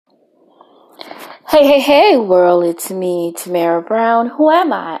Hey, world, it's me, Tamara Brown. Who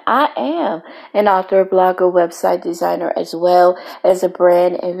am I? I am an author, blogger, website designer, as well as a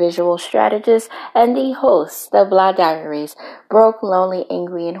brand and visual strategist and the host of Blah Diaries. Broke, lonely,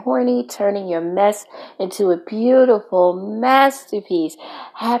 angry, and horny, turning your mess into a beautiful masterpiece.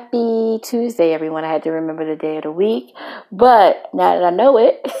 Happy Tuesday, everyone. I had to remember the day of the week, but now that I know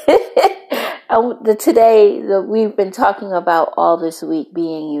it, we've been talking about all this week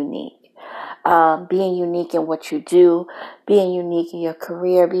being unique. Being unique in what you do, being unique in your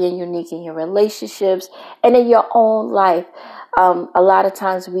career, being unique in your relationships, and in your own life. A lot of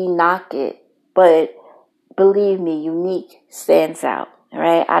times we knock it, but believe me, unique stands out.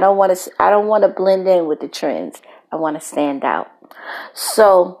 Right? I don't want to blend in with the trends. I want to stand out.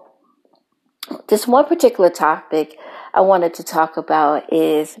 So, this one particular topic I wanted to talk about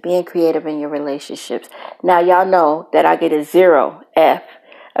is being creative in your relationships. Now, y'all know that I get a 0 and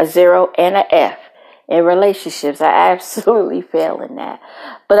an F in relationships. I absolutely fail in that.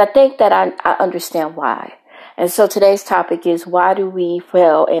 But I think that I understand why. And so today's topic is, why do we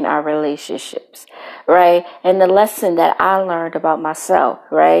fail in our relationships, right? And the lesson that I learned about myself,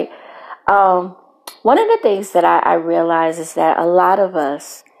 right? One of the things that I realize is that a lot of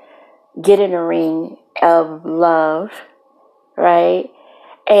us get in a ring of love, right?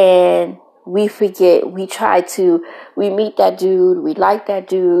 And we forget, we meet that dude, we like that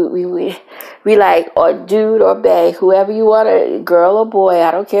dude, we like, or dude or bae, whoever you want to, girl or boy, I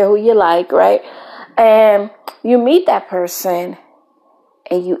don't care who you like, right? And you meet that person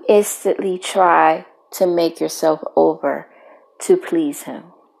and you instantly try to make yourself over to please him.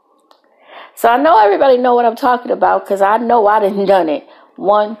 So I know everybody know what I'm talking about, because I know I done it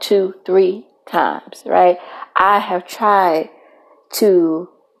 1, 2, 3 times, right? I have tried to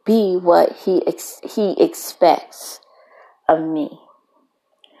be what he expects of me.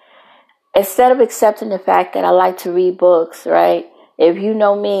 Instead of accepting the fact that I like to read books, right? If you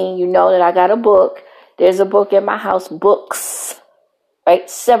know me, you know that I got a book. There's a book in my house, books, right?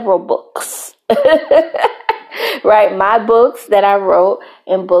 Several books, right? My books that I wrote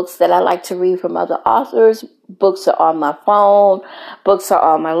and books that I like to read from other authors. Books are on my phone. Books are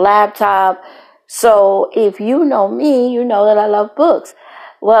on my laptop. So if you know me, you know that I love books.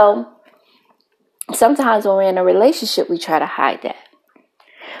 Well, sometimes when we're in a relationship, we try to hide that.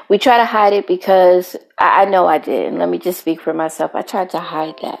 We try to hide it because I know I did. And let me just speak for myself. I tried to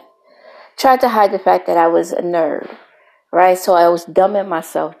hide that. Tried to hide the fact that I was a nerd, right? So I was dumbing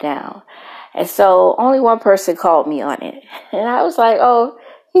myself down. And so only one person called me on it. And I was like, oh,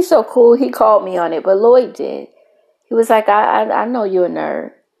 he's so cool. He called me on it. But Lloyd did. He was like, I know you're a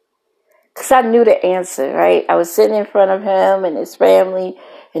nerd. Because I knew the answer, right? I was sitting in front of him and his family,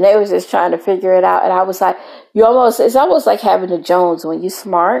 and they was just trying to figure it out. And I was like, it's almost like having the Jones when you're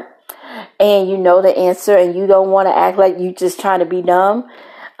smart and you know the answer and you don't want to act like you just trying to be dumb.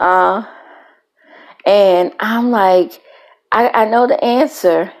 And I'm like, I know the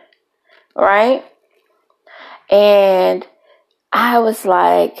answer, right? And I was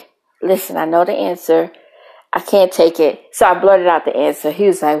like, listen, I know the answer. I can't take it. So I blurted out the answer. He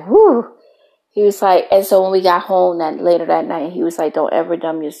was like, whoo. He was like, and so when we got home later that night, he was like, don't ever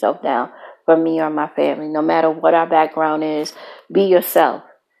dumb yourself down for me or my family. No matter what our background is, be yourself.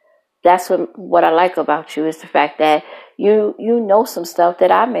 That's what I like about you, is the fact that you know some stuff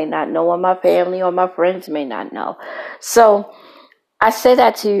that I may not know, or my family or my friends may not know. So I say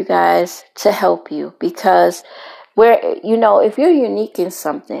that to you guys to help you, because if you're unique in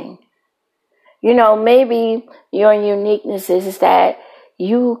something, maybe your uniqueness is that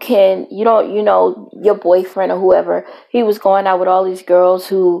your boyfriend or whoever, he was going out with all these girls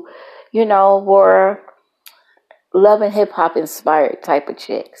who, were love and hip hop inspired type of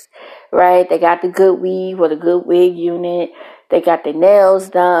chicks, right? They got the good weave or the good wig unit. They got their nails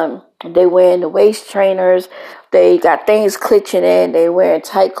done. They wearing the waist trainers. They got things clutching in. They wearing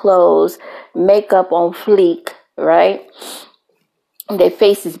tight clothes, makeup on fleek, right? Their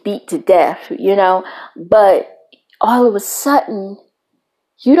faces beat to death, but all of a sudden,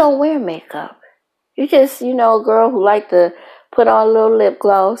 you don't wear makeup. You just, a girl who like to put on a little lip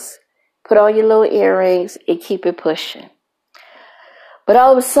gloss, put on your little earrings, and keep it pushing. But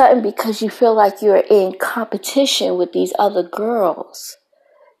all of a sudden, because you feel like you're in competition with these other girls,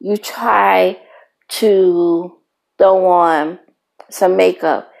 you try to throw on some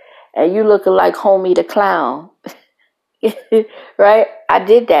makeup, and you looking like Homie the Clown. Right? I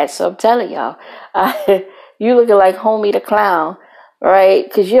did that, so I'm telling y'all. You looking like Homie the Clown, right?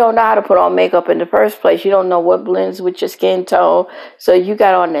 Because you don't know how to put on makeup in the first place. You don't know what blends with your skin tone. So you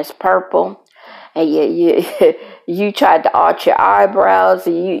got on this purple. and you you tried to arch your eyebrows,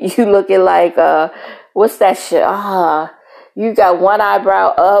 and you looking like what's that shit? You got one eyebrow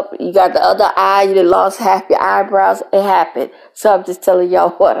up, you got the other eye, you done lost half your eyebrows. It happened. So I'm just telling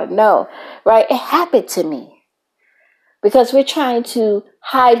y'all what I know, right? It happened to me because we're trying to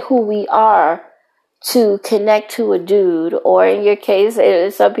hide who we are to connect to a dude, or in your case,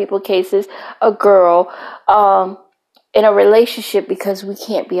 in some people's cases, a girl, in a relationship, because we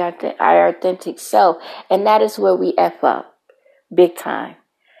can't be our authentic self. And that is where we F up big time.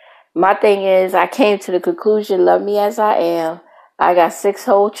 My thing is, I came to the conclusion, love me as I am. I got 6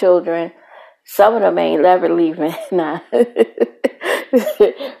 whole children. Some of them ain't never leaving. Nah.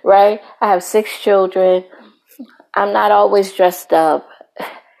 Right? I have 6 children. I'm not always dressed up.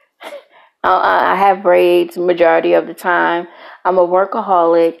 I have braids majority of the time. I'm a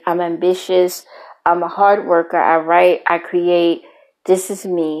workaholic. I'm ambitious. I'm a hard worker. I write. I create. This is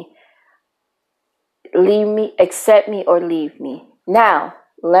me. Leave me, accept me, or leave me. Now,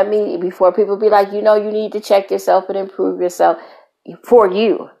 before people be like, you need to check yourself and improve yourself for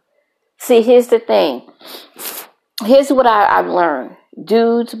you. See, here's the thing. Here's what I've learned.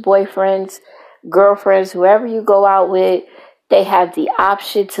 Dudes, boyfriends, girlfriends, whoever you go out with, they have the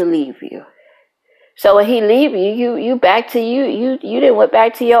option to leave you. So when he leave you back to you didn't went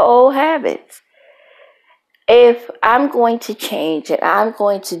back to your old habits. If I'm going to change and I'm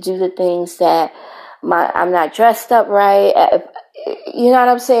going to do the things that I'm not dressed up right, you know what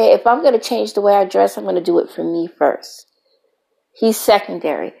I'm saying? If I'm going to change the way I dress, I'm going to do it for me first. He's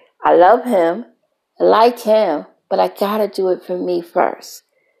secondary. I love him, I like him, but I got to do it for me first.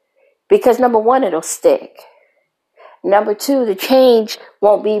 Because number 1, it'll stick. Number 2, the change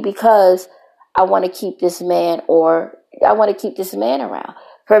won't be because I want to keep this man or I want to keep this man around.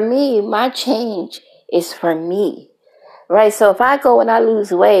 For me, my change is for me, right? So if I go and I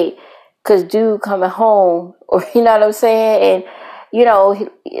lose weight because dude coming home, or you know what I'm saying,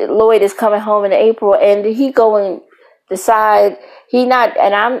 and Lloyd is coming home in April, and he go and decide and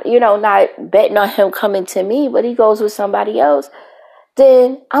I'm not betting on him coming to me, but he goes with somebody else,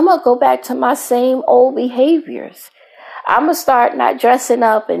 then I'm gonna go back to my same old behaviors. I'm going to start not dressing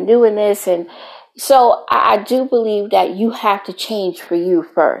up and doing this. And so I do believe that you have to change for you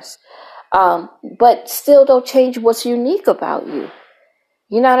first. But still don't change what's unique about you.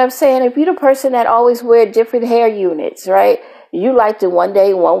 You know what I'm saying? If you're the person that always wear different hair units, right? You like to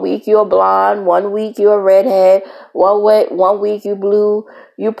one week you're blonde, 1 week you're a redhead, 1 week you blue,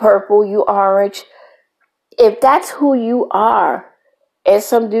 you purple, you orange. If that's who you are, and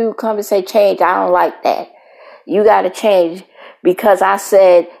some dude come and say, change, I don't like that. You got to change because I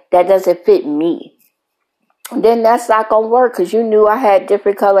said that doesn't fit me. Then that's not going to work because you knew I had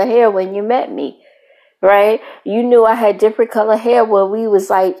different color hair when you met me, right? You knew I had different color hair when we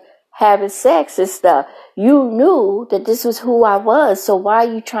was like having sex and stuff. You knew that this was who I was. So why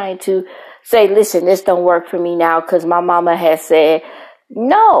are you trying to say, listen, this don't work for me now because my mama has said,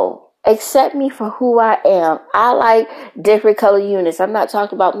 no. Accept me for who I am. I like different color units. I'm not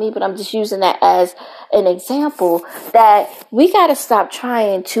talking about me, but I'm just using that as an example that we got to stop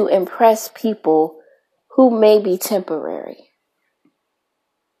trying to impress people who may be temporary.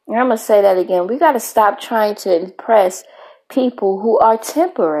 And I'm going to say that again. We got to stop trying to impress people who are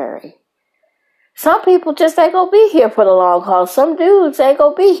temporary. Some people just ain't going to be here for the long haul. Some dudes ain't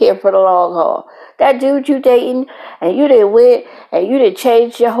going to be here for the long haul. That dude you dating and you didn't went and you didn't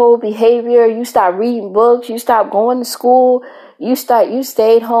change your whole behavior. You stopped reading books. You stopped going to school. You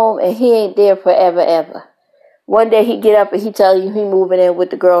stayed home and he ain't there forever, ever. One day he get up and he tell you he moving in with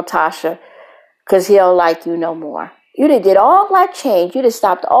the girl Tasha because he don't like you no more. You did all that change. You done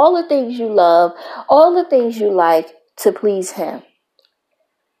stopped all the things you love, all the things you like to please him.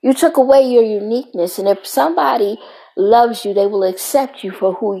 You took away your uniqueness. And if somebody loves you, they will accept you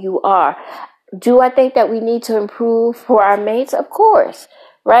for who you are. Do I think that we need to improve for our mates? Of course,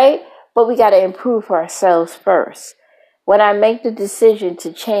 right? But we got to improve for ourselves first. When I make the decision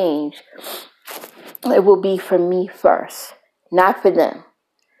to change, it will be for me first, not for them.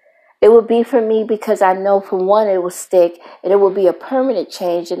 It will be for me because I know, for one, it will stick and it will be a permanent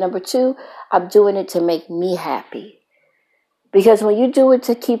change. And number 2, I'm doing it to make me happy. Because when you do it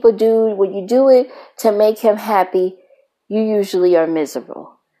to keep a dude, when you do it to make him happy, you usually are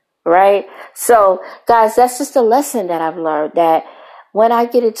miserable. Right? So, guys, that's just a lesson that I've learned, that when I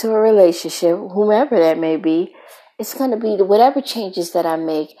get into a relationship, whomever that may be, it's going to be whatever changes that I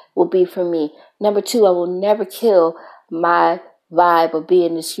make will be for me. Number 2, I will never kill my vibe of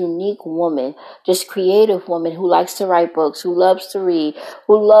being this unique woman, this creative woman who likes to write books, who loves to read,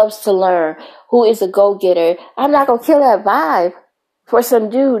 who loves to learn, who is a go-getter. I'm not going to kill that vibe for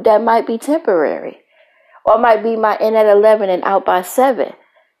some dude that might be temporary. Or might be my in at 11 and out by 7.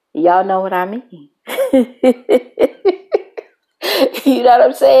 Y'all know what I mean. You know what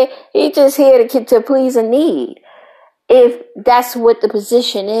I'm saying? He's just here to please a need. If that's what the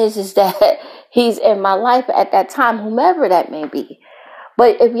position is that he's in my life at that time, whomever that may be.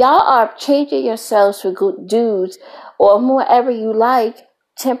 But if y'all are changing yourselves for good dudes or whoever you like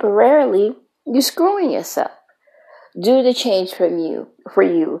temporarily, you're screwing yourself. Do the change for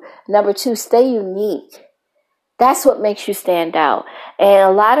you. Number 2, stay unique. That's what makes you stand out. And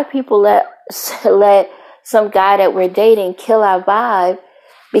a lot of people let some guy that we're dating kill our vibe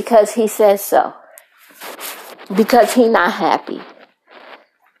because he says so. Because he not happy.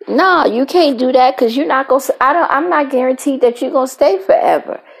 No, you can't do that because you're not going to, I'm not guaranteed that you're going to stay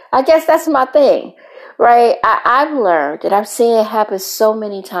forever. I guess that's my thing, right? I've learned that I've seen it happen so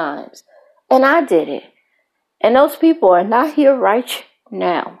many times. And I did it. And those people are not here right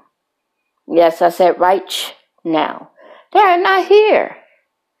now. Yes, I said right now. They are not here.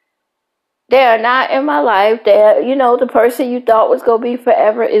 They are not in my life. The person you thought was going to be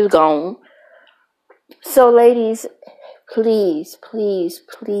forever is gone. So ladies, please, please,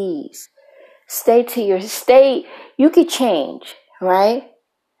 please stay to your state. You could change, right?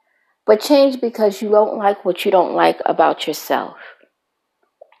 But change because you don't like what you don't like about yourself.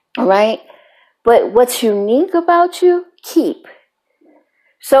 Right? But what's unique about you, keep.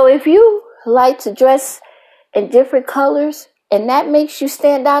 So if you like to dress in different colors and that makes you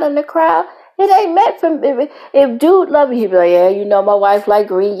stand out in the crowd, it ain't meant for me. If dude love you, he'd be like, yeah, my wife like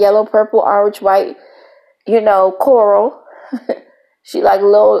green, yellow, purple, orange, white, coral. She like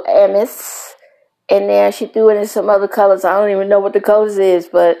little amethyst. And then she threw it in some other colors. I don't even know what the colors is,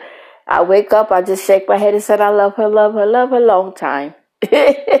 but I wake up, I just shake my head and said, I love her long time.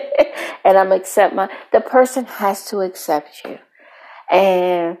 And I'm the person has to accept you.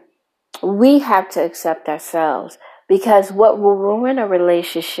 And we have to accept ourselves, because what will ruin a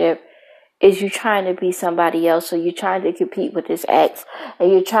relationship is you trying to be somebody else, or you're trying to compete with his ex,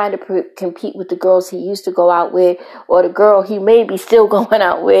 and you're trying to compete with the girls he used to go out with, or the girl he may be still going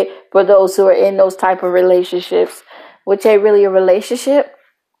out with, for those who are in those type of relationships, which ain't really a relationship.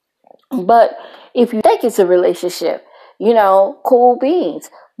 But if you think it's a relationship, cool beans.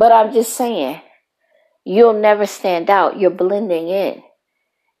 But I'm just saying, you'll never stand out. You're blending in.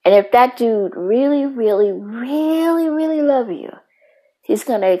 And if that dude really, really, really, really love you, he's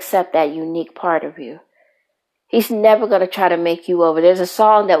going to accept that unique part of you. He's never going to try to make you over. There's a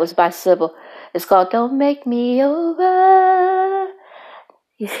song that was by Sybil. It's called Don't Make Me Over.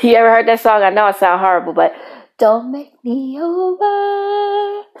 You ever heard that song? I know it sounds horrible, but don't make me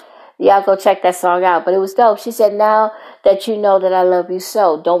over. Y'all go check that song out. But it was dope. She said, now that you know that I love you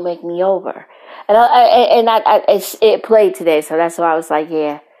so, don't make me over. And it played today, so that's why I was like,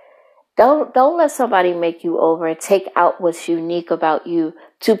 yeah. Don't let somebody make you over and take out what's unique about you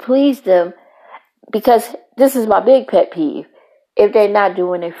to please them, because this is my big pet peeve, if they're not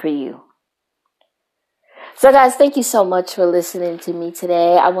doing it for you. So guys, thank you so much for listening to me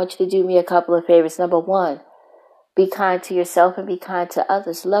today. I want you to do me a couple of favors. Number 1, be kind to yourself and be kind to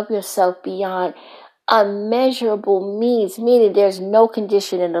others. Love yourself beyond unmeasurable means, meaning there's no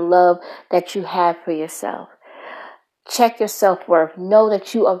condition in the love that you have for yourself. Check your self-worth. Know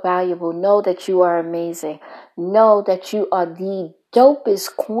that you are valuable. Know that you are amazing. Know that you are the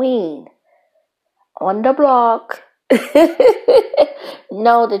dopest queen on the block.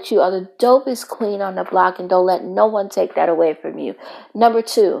 Know that you are the dopest queen on the block, and don't let no one take that away from you. Number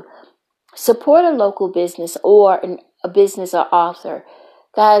 2, support a local business or a business or author.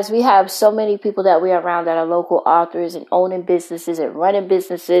 Guys, we have so many people that we're around that are local authors and owning businesses and running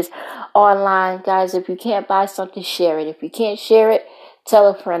businesses online. Guys, if you can't buy something, share it. If you can't share it, tell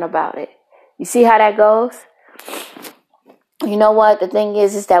a friend about it. You see how that goes? You know what? The thing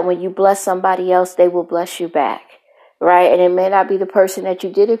is that when you bless somebody else, they will bless you back. Right? And it may not be the person that you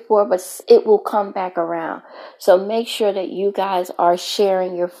did it for, but it will come back around. So make sure that you guys are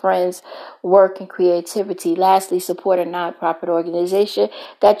sharing your friends' work and creativity. Lastly, support a nonprofit organization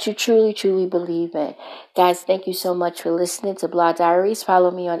that you truly, truly believe in. Guys, thank you so much for listening to Blah Diaries.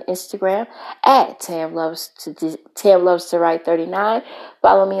 Follow me on Instagram at Tam Loves to Write 39.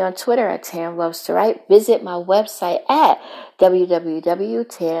 Follow me on Twitter at Tam Loves to Write. Visit my website at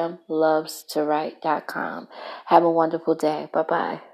www.tamlovestowrite.com. Have a wonderful day. Bye-bye.